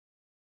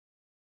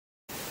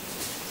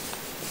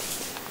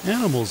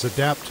Animals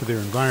adapt to their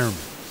environment,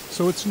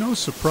 so it's no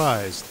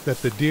surprise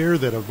that the deer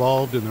that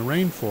evolved in the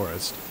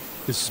rainforest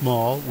is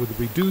small with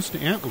reduced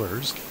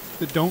antlers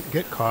that don't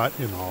get caught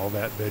in all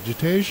that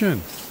vegetation.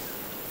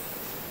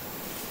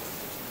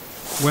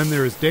 When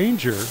there is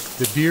danger,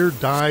 the deer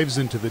dives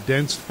into the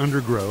dense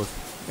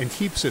undergrowth and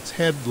keeps its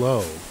head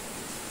low.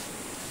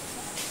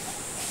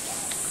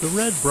 The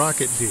red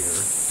Brocket deer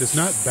does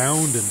not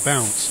bound and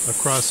bounce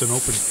across an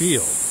open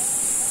field.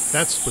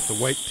 That's what the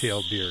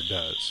white-tailed deer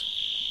does.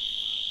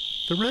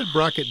 The red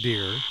Brocket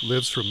deer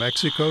lives from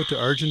Mexico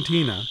to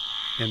Argentina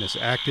and is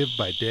active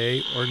by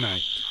day or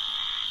night.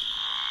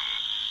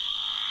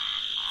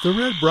 The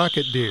red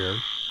Brocket deer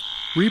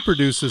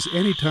reproduces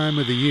any time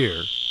of the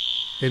year,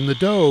 and the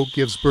doe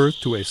gives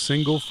birth to a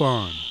single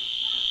fawn.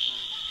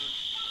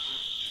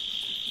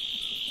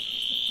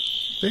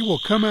 They will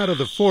come out of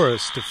the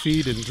forest to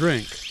feed and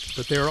drink,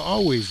 but they are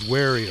always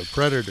wary of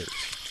predators.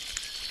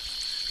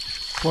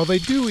 While they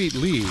do eat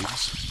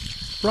leaves,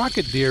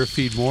 Brocket deer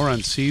feed more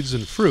on seeds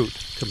and fruit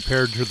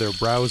compared to their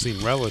browsing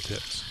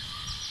relatives.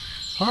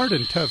 Hard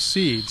and tough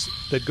seeds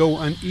that go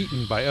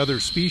uneaten by other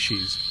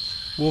species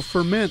will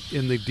ferment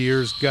in the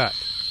deer's gut.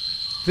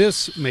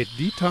 This may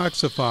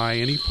detoxify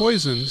any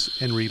poisons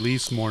and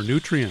release more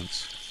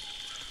nutrients.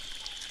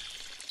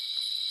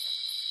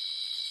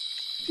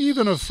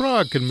 Even a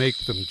frog can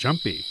make them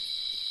jumpy.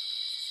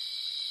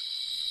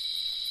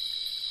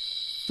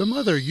 The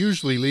mother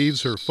usually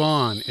leaves her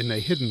fawn in a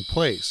hidden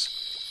place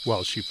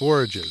while she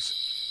forages,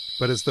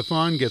 but as the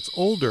fawn gets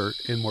older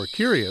and more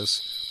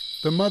curious,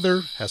 the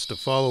mother has to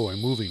follow a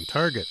moving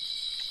target.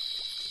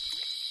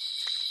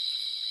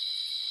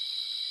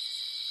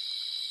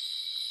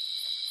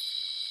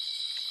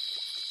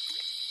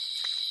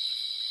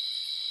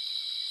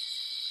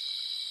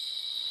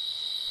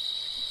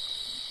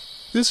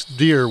 This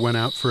deer went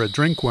out for a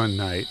drink one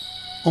night,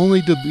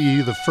 only to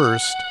be the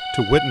first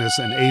to witness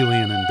an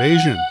alien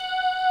invasion.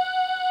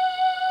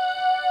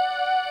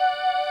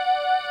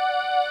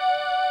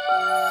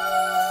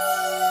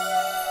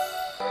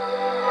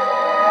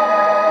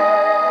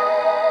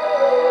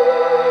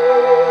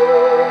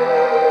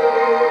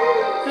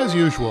 As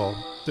usual,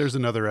 there's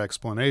another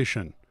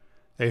explanation: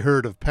 a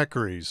herd of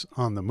peccaries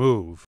on the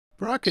move.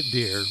 Brocket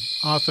deer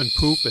often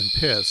poop and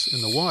piss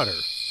in the water,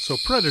 so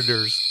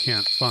predators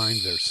can't find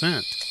their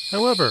scent.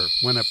 However,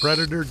 when a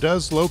predator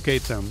does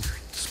locate them,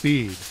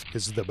 speed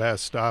is the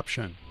best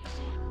option.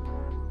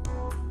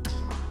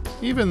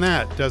 Even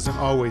that doesn't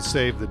always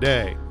save the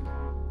day,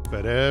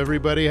 but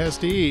everybody has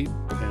to eat,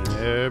 and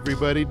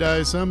everybody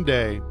dies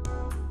someday,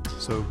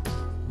 so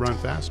run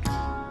faster.